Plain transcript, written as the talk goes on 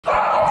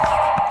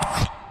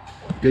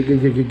Good,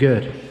 good, good, good,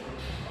 good.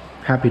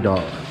 Happy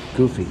dog,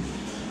 Goofy.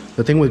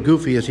 The thing with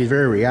Goofy is he's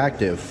very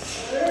reactive.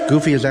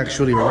 Goofy is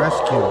actually a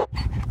rescue.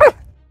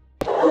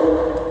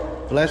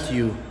 Bless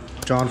you,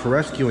 John, for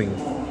rescuing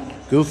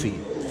Goofy.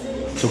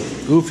 So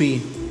Goofy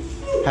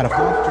had a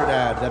foster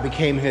dad that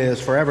became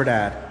his forever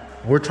dad.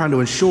 We're trying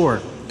to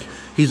ensure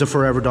he's a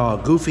forever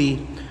dog.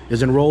 Goofy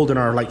is enrolled in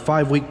our like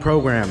 5-week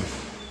program.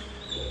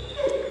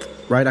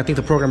 Right, I think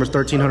the program is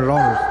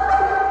 $1,300.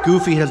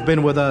 Goofy has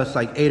been with us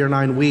like 8 or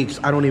 9 weeks.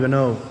 I don't even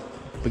know.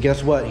 But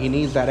guess what? He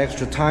needs that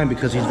extra time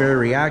because he's very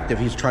reactive.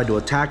 He's tried to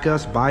attack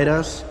us, bite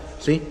us.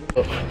 See?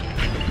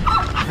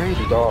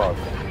 Crazy dog.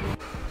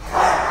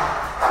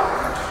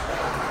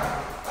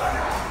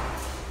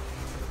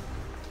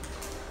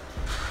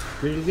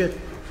 Pretty good.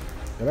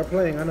 Y'all are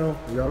playing, I know.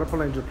 Y'all are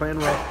playing, just playing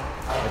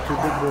rough. Like 2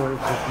 big boys,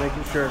 just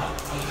making sure.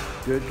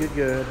 Good, good,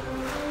 good.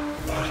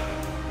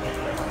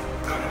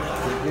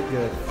 Good, good,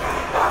 good.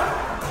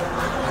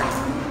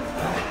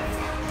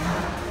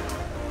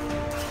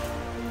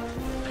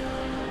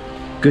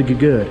 Good, good,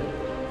 good.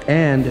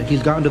 And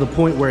he's gotten to the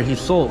point where he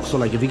sulks. So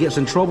like if he gets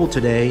in trouble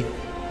today,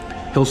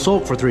 he'll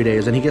sulk for 3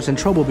 days. And he gets in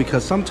trouble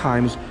because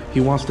sometimes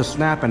he wants to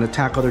snap and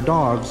attack other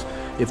dogs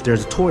if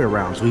there's a toy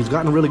around. So he's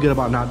gotten really good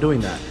about not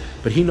doing that.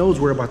 But he knows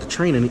we're about to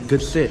train and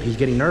good sit. He's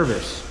getting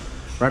nervous.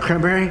 Right,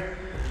 Cranberry?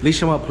 Leash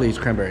him up, please,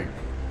 Cranberry.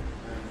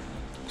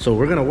 So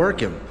we're gonna work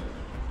him.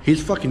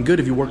 He's fucking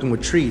good if you're working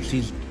with treats.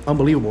 He's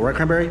unbelievable, right,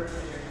 Cranberry?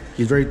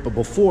 He's very, but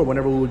before,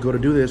 whenever we would go to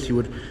do this, he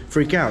would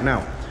freak out.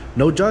 Now,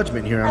 no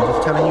judgment here, I'm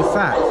just telling you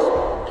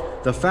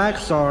facts. The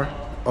facts are,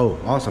 oh,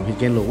 awesome, he's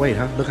gaining a little weight,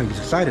 huh? Look like he's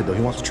excited though,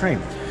 he wants to train.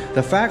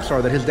 The facts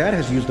are that his dad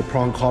has used the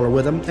prong collar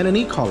with him and an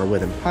e-collar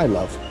with him. Hi,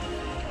 love.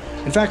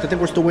 In fact, I think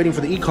we're still waiting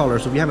for the e-collar,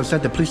 so if you haven't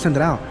sent it, please send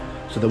it out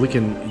so that we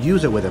can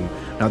use it with him.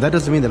 Now, that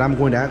doesn't mean that I'm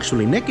going to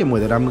actually nick him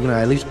with it. I'm gonna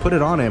at least put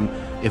it on him,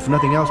 if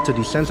nothing else, to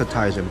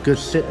desensitize him. Good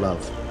sit,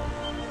 love.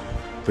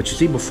 But you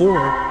see, before,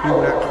 he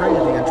would act crazy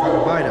and try to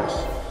bite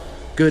us.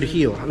 Good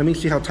heel. Let me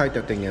see how tight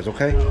that thing is,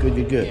 okay? Good,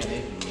 good, good.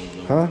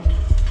 Huh?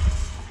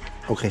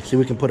 Okay, see,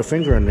 we can put a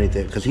finger underneath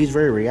it because he's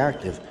very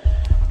reactive.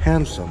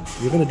 Handsome.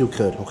 You're gonna do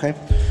good, okay?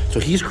 So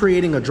he's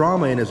creating a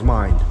drama in his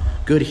mind.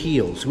 Good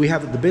heels. We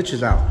have the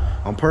bitches out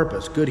on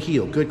purpose. Good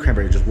heel. Good,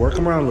 Cranberry. Just work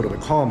him around a little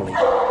bit calmly.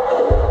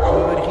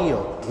 Good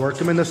heel. Work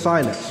him in the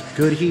silence.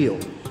 Good heel.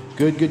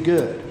 Good, good,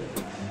 good.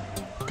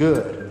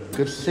 Good.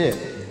 Good sit.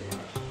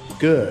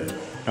 Good.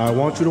 Now I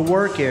want you to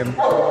work him.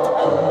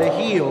 The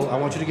heel. I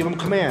want you to give him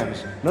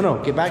commands. No,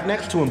 get back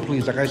next to him,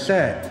 please. Like I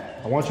said,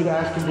 I want you to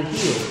ask him to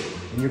heel,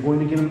 and you're going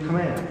to give him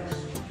commands.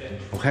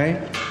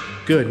 Okay?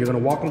 Good. You're going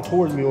to walk him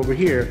towards me over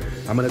here.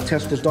 I'm going to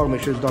test this dog,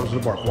 make sure this dog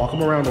doesn't bark. Walk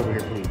him around over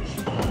here,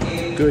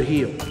 please. Good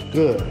heel.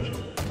 Good.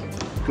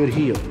 Good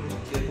heel.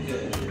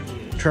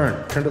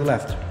 Turn to the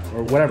left,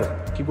 or whatever.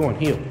 Keep going.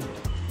 Heel.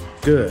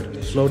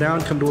 Good. Slow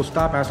down. Come to a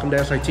stop. Ask him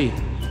to SIT.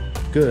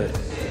 Good.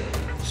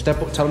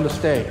 Step up. Tell him to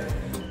stay.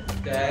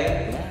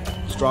 Stay.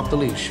 Just drop the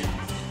leash.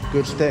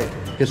 Good stay.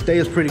 His stay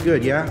is pretty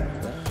good, yeah?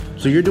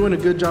 So you're doing a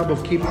good job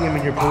of keeping him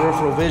in your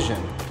peripheral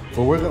vision.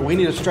 But we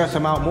need to stress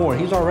him out more.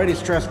 He's already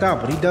stressed out,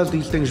 but he does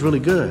these things really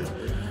good.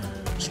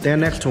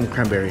 Stand next to him,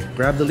 Cranberry.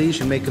 Grab the leash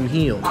and make him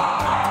heel.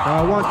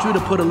 Now I want you to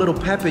put a little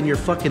pep in your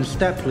fucking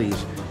step,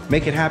 please.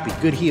 Make it happy.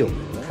 Good heel.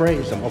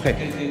 Praise him.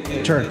 Okay.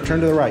 Turn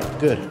to the right.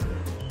 Good.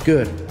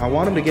 Good. I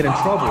want him to get in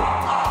trouble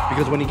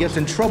because when he gets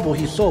in trouble,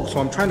 he sulks. So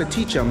I'm trying to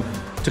teach him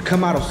to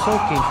come out of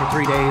sulking for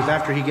 3 days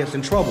after he gets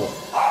in trouble.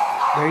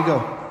 There you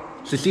go.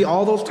 So see,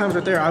 all those times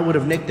right there, I would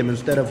have nicked him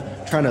instead of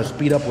trying to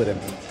speed up with him.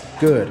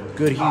 Good.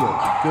 Good heel.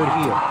 Good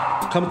heel.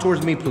 Come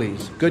towards me,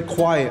 please. Good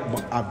quiet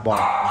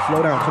bark.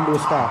 Slow down. Come to a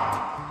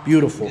stop.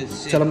 Beautiful.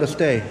 Tell him to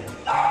stay.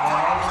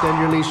 Extend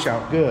your leash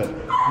out. Good.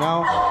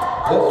 Now,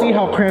 let's see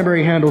how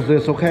Cranberry handles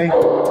this, okay?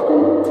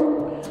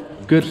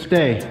 Good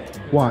stay.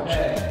 Watch.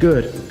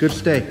 Good. Good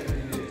stay.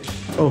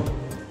 Oh.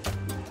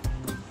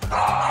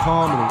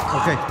 Calmly.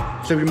 Okay.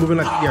 So you're moving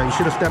like, yeah, you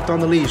should have stepped on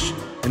the leash.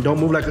 And don't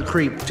move like a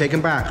creep. Take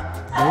him back.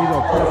 There you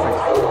go.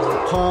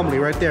 Perfect. Calmly,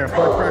 right there.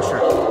 Apply pressure.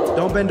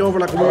 Don't bend over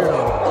like a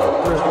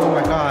weirdo. Good. Oh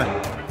my God.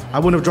 I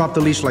wouldn't have dropped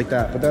the leash like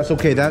that, but that's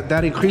okay.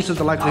 That increases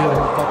the likelihood of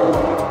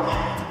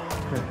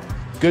him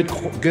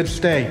fucking. Good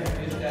stay.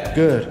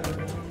 Good.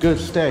 Good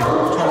stay.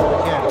 Let's try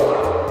it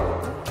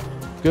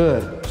again.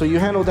 Good. So you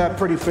handled that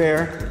pretty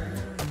fair.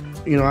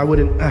 You know, I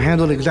wouldn't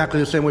handle it exactly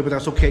the same way, but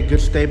that's okay.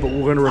 Good stay, but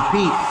we're gonna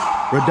repeat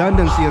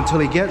redundancy until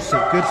he gets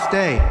it. Good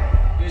stay.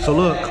 So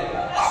look.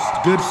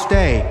 Good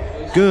stay.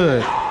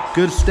 Good.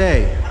 Good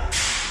stay.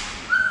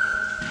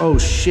 Oh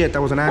shit,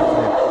 that was an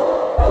accident.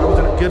 That was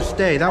a good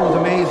stay. That was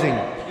amazing.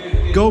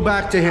 Go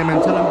back to him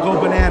and tell him go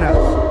bananas.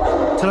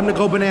 Tell him to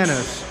go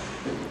bananas.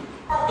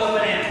 Go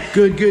bananas.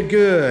 Good, good,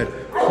 good.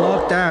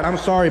 Fuck that. I'm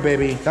sorry,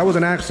 baby. That was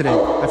an accident.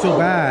 I feel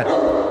bad.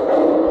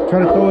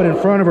 Trying to throw it in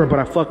front of her, but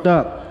I fucked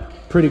up.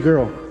 Pretty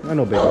girl. I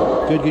know, baby.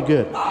 Good, good,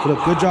 good. So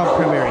look, good job,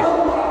 Cranberry.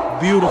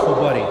 Beautiful,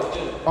 buddy.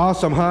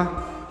 Awesome, huh?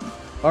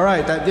 All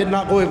right, that did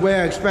not go the way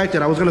I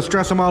expected. I was gonna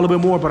stress him out a little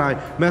bit more, but I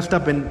messed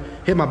up and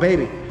hit my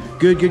baby.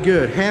 Good, good,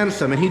 good.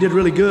 Handsome, and he did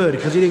really good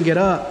because he didn't get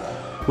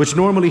up. which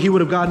normally he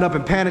would have gotten up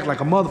and panicked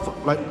like a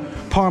motherfucker, like,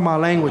 pardon my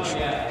language,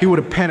 he would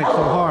have panicked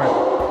so hard.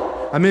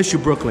 I miss you,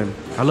 Brooklyn.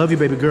 I love you,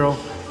 baby girl.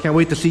 Can't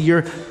wait to see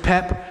your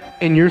pep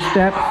in your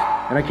steps,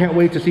 and I can't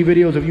wait to see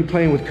videos of you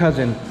playing with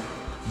cousin.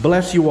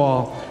 Bless you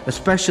all,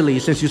 especially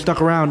since you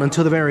stuck around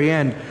until the very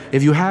end.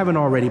 If you haven't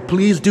already,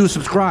 please do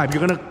subscribe.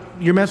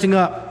 You're messing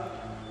up.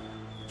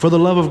 For the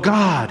love of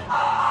God.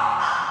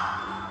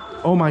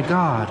 Oh my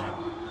God.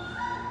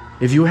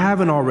 If you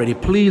haven't already,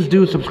 please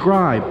do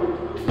subscribe.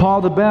 Paw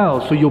the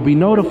bell so you'll be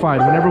notified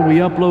whenever we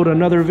upload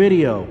another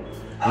video.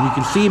 And you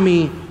can see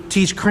me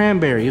teach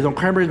Cranberry. Even though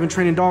Cranberry's been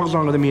training dogs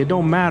longer than me, it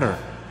don't matter.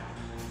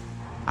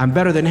 I'm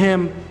better than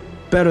him,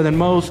 better than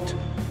most.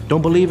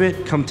 Don't believe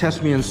it? Come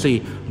test me and see.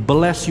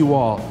 Bless you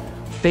all.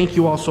 Thank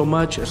you all so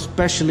much,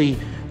 especially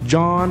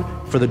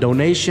John for the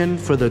donation,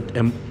 for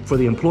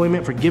the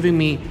employment, for giving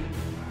me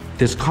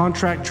this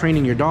contract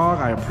training your dog.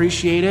 I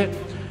appreciate it.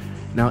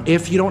 Now,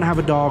 if you don't have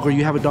a dog, or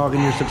you have a dog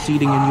and you're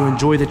succeeding and you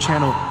enjoy the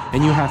channel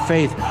and you have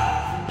faith,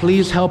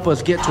 please help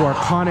us get to our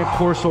Conic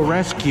Corso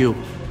rescue.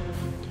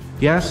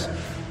 Yes?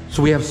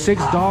 So we have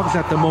 6 dogs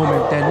at the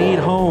moment that need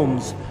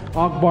homes,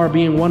 Akbar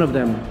being one of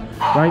them,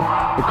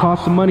 right? It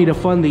costs some money to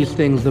fund these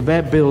things, the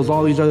vet bills,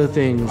 all these other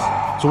things.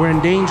 So we're in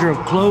danger of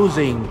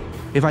closing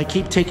if I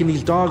keep taking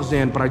these dogs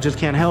in, but I just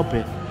can't help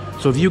it.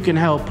 So if you can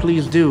help,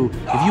 please do.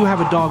 If you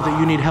have a dog that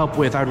you need help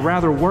with, I'd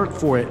rather work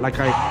for it like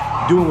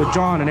I'm doing with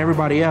John and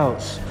everybody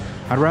else.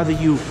 I'd rather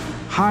you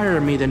hire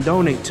me than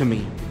donate to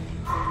me.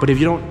 But if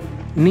you don't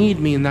need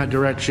me in that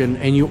direction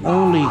and you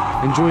only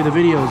enjoy the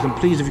videos, then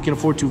please, if you can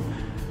afford to,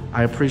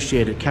 I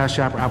appreciate it. Cash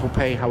App or Apple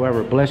Pay,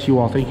 however. Bless you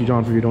all. Thank you,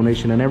 John, for your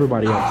donation, and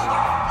everybody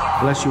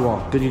else. Bless you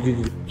all.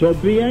 Good. So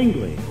be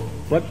angry,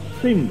 but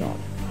sin not.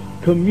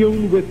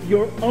 Commune with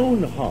your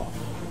own heart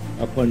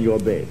upon your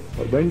bed.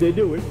 But when they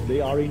do it,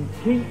 they are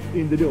intent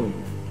in the doing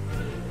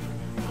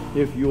it.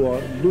 If you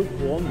are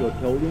lukewarm, you're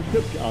told in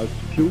Scripture, I'll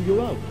spew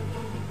you out.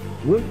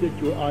 Would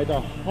that you are either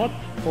hot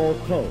or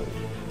cold.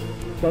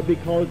 But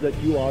because that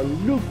you are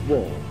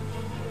lukewarm,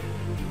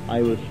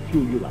 I will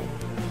spew you out.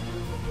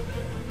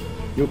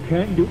 You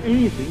can't do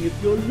anything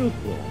if you're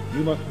lukewarm.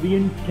 You must be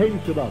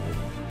intense about it.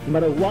 No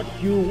matter what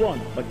you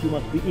want, but you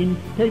must be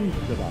intense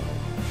about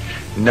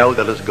it. Now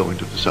let us go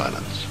into the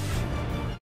silence.